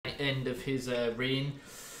end of his reign.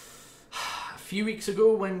 A few weeks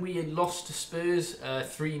ago when we had lost to Spurs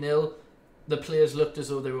 3-0, the players looked as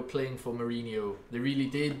though they were playing for Mourinho. They really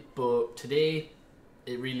did, but today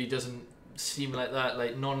it really doesn't seem like that.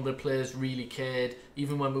 Like, none of the players really cared,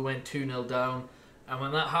 even when we went 2-0 down. And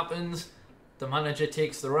when that happens, the manager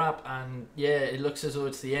takes the rap, and yeah, it looks as though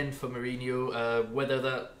it's the end for Mourinho. Whether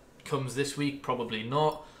that comes this week, probably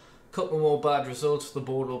not. Couple more bad results, the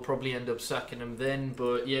board will probably end up sacking him then.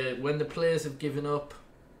 But yeah, when the players have given up,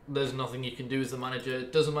 there's nothing you can do as the manager.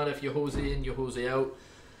 It doesn't matter if you're Jose in, you're Jose out.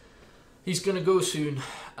 He's going to go soon.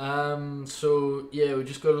 So yeah, we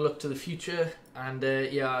just got to look to the future. And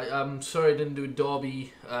yeah, I'm sorry I didn't do a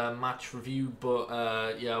Derby match review,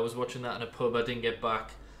 but yeah, I was watching that in a pub. I didn't get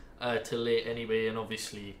back till late anyway, and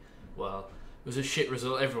obviously, well, it was a shit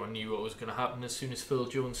result. Everyone knew what was going to happen as soon as Phil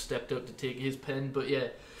Jones stepped up to take his pen. But yeah,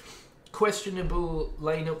 questionable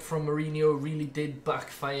lineup from Mourinho really did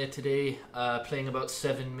backfire today, playing about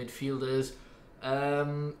 7 midfielders.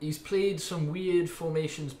 He's played some weird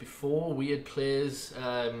formations before, weird players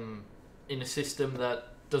in a system that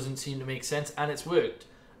doesn't seem to make sense, and it's worked.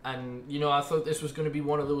 And you know, I thought this was going to be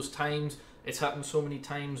one of those times. It's happened so many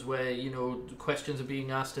times where, you know, questions are being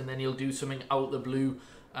asked and then he'll do something out of the blue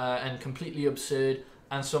and completely absurd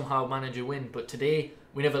and somehow manage a win. But today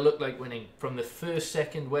we never looked like winning. From the first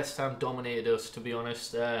second, West Ham dominated us, to be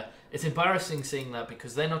honest. It's embarrassing saying that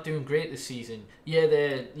because they're not doing great this season. Yeah,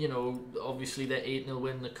 they're, you know, obviously they're 8-0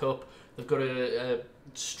 win in the Cup. They've got a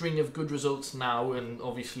string of good results now, and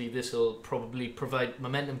obviously this will probably provide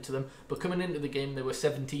momentum to them. But coming into the game, they were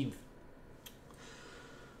 17th.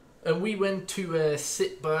 And we went to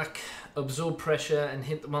sit back, absorb pressure, and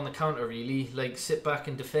hit them on the counter, really. Like, sit back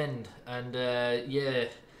and defend. And yeah,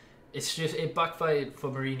 it's just, it backfired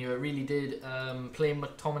for Mourinho. It really did. Playing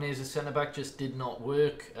McTominay as a centre-back just did not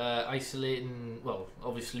work. Isolating, well,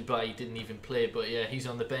 obviously Bailly didn't even play, but yeah, he's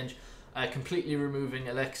on the bench. Completely removing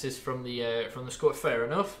Alexis from the squad. Fair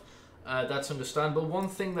enough. That's understandable. One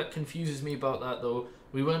thing that confuses me about that, though,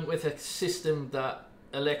 we went with a system that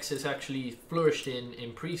Alexis actually flourished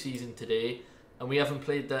in pre-season today, and we haven't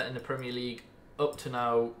played that in the Premier League up to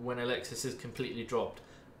now when Alexis is completely dropped.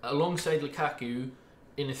 Alongside Lukaku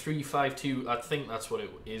in a 3-5-2, I think that's what it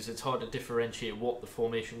is. It's hard to differentiate what the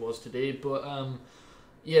formation was today, but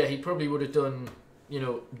yeah, he probably would have done, you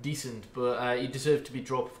know, decent, but he deserved to be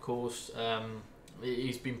dropped, of course.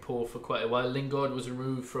 He's been poor for quite a while. Lingard was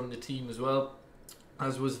removed from the team as well,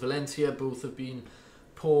 as was Valencia. Both have been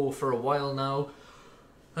poor for a while now.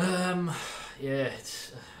 Yeah,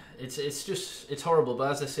 it's just, it's horrible.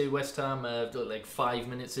 But as I say, West Ham, like 5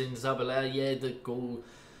 minutes in, Zabala, yeah, the goal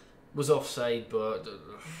was offside, but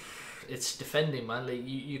it's defending, man. Like,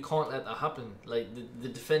 you can't let that happen. Like, the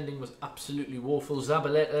defending was absolutely woeful.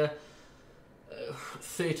 Zabaleta,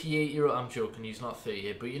 38-year-old, I'm joking, he's not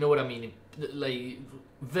 38, but you know what I mean. Like,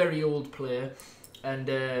 very old player, and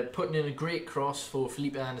putting in a great cross for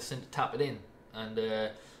Felipe Anderson to tap it in.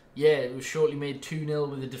 And yeah, it was shortly made 2-0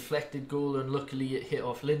 with a deflected goal, and luckily it hit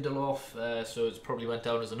off Lindelof, so it probably went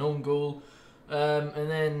down as an own goal. And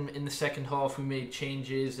then in the second half we made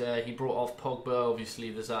changes. He brought off Pogba. Obviously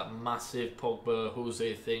there's that massive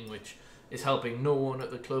Pogba-Jose thing which is helping no one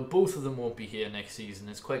at the club. Both of them won't be here next season.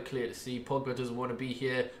 It's quite clear to see. Pogba doesn't want to be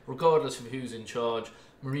here regardless of who's in charge.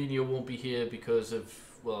 Mourinho won't be here because of,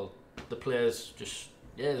 well, the players just,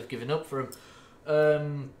 yeah, they've given up for him.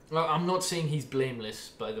 Well, I'm not saying he's blameless,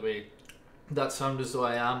 by the way. That sounds as though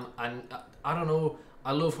I am, and I don't know.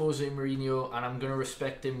 I love Jose Mourinho, and I'm gonna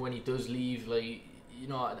respect him when he does leave. Like, you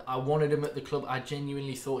know, I wanted him at the club. I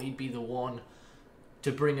genuinely thought he'd be the one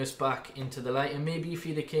to bring us back into the light. And maybe if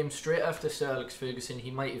he'd have came straight after Sir Alex Ferguson, he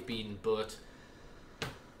might have been. But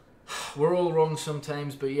we're all wrong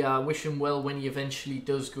sometimes. But yeah, I wish him well when he eventually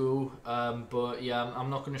does go. But yeah, I'm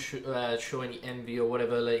not going to show any envy or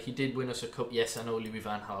whatever. Like, he did win us a cup. Yes, I know Louis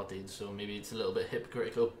van Gaal did, so maybe it's a little bit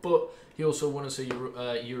hypocritical. But he also won us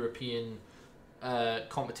a European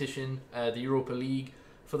competition, the Europa League,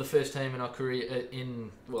 for the first time in our career.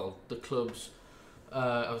 In, well, the club's.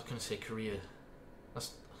 I was going to say career.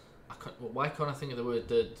 Why can't I think of the word?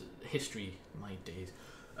 The history, my days.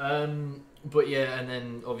 But yeah, and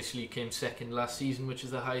then obviously came second last season, which is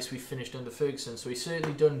the highest we finished under Ferguson. So he's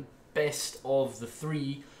certainly done best of the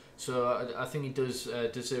three. So I think he does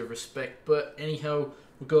deserve respect. But anyhow,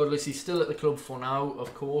 regardless, he's still at the club for now,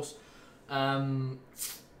 of course.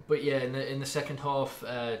 But yeah, in the second half,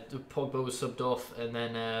 Pogba was subbed off, and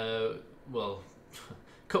then well,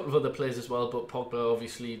 a couple of other players as well. But Pogba,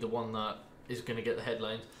 obviously, the one that is going to get the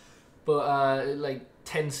headlines. But like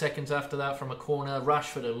 10 seconds after that, from a corner,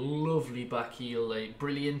 Rashford, a lovely back heel, like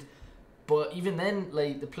brilliant. But even then,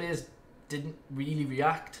 like, the players didn't really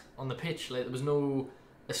react on the pitch. Like, there was no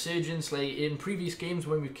resurgence. Like in previous games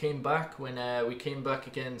when we came back, when we came back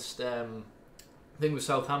against I think it was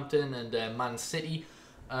Southampton and Man City.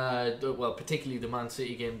 Well, particularly the Man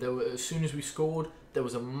City game. As soon as we scored, there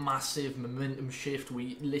was a massive momentum shift.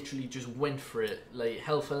 We literally just went for it, like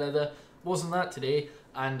hell for leather. Wasn't that today?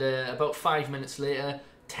 And about 5 minutes later,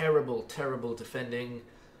 terrible defending.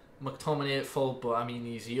 McTominay at fault, but I mean,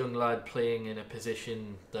 he's a young lad playing in a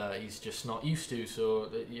position that he's just not used to, so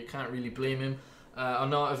you can't really blame him.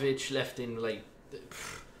 Arnautovic left in like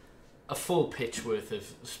a full pitch worth of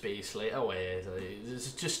space, like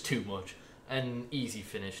it's just too much. An easy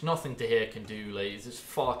finish, nothing De Gea can do. Like, it's just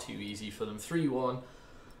far too easy for them. 3-1,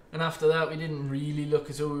 and after that we didn't really look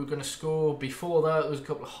as though we were going to score. Before that, there was a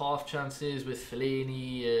couple of half chances with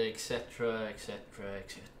Fellaini, etc,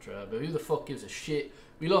 but who the fuck gives a shit?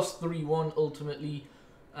 We lost 3-1 ultimately,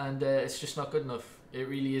 and it's just not good enough. It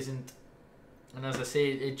really isn't. And as I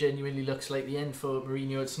say, it genuinely looks like the end for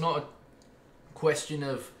Mourinho. It's not a question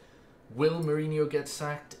of will Mourinho get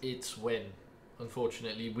sacked, it's when.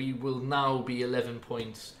 Unfortunately, we will now be 11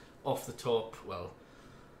 points off the top. Well,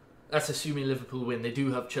 that's assuming Liverpool win. They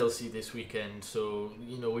do have Chelsea this weekend, so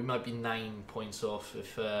you know we might be 9 points off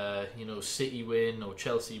if you know, City win or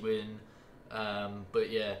Chelsea win. But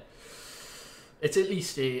yeah, it's at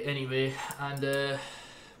least 8 anyway, and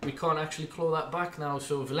we can't actually claw that back now.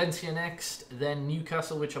 So Valencia next, then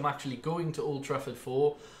Newcastle, which I'm actually going to Old Trafford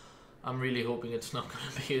for. I'm really hoping it's not going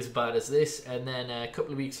to be as bad as this. And then a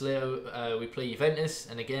couple of weeks later, we play Juventus.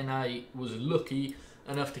 And again, I was lucky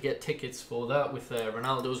enough to get tickets for that with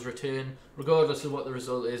Ronaldo's return. Regardless of what the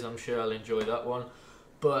result is, I'm sure I'll enjoy that one.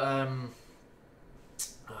 But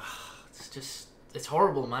it's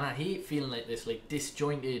horrible, man. I hate feeling like this, like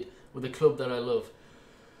disjointed with a club that I love.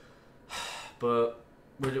 But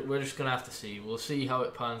we're just going to have to see. We'll see how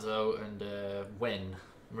it pans out and when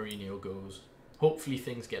Mourinho goes. Hopefully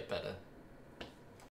things get better.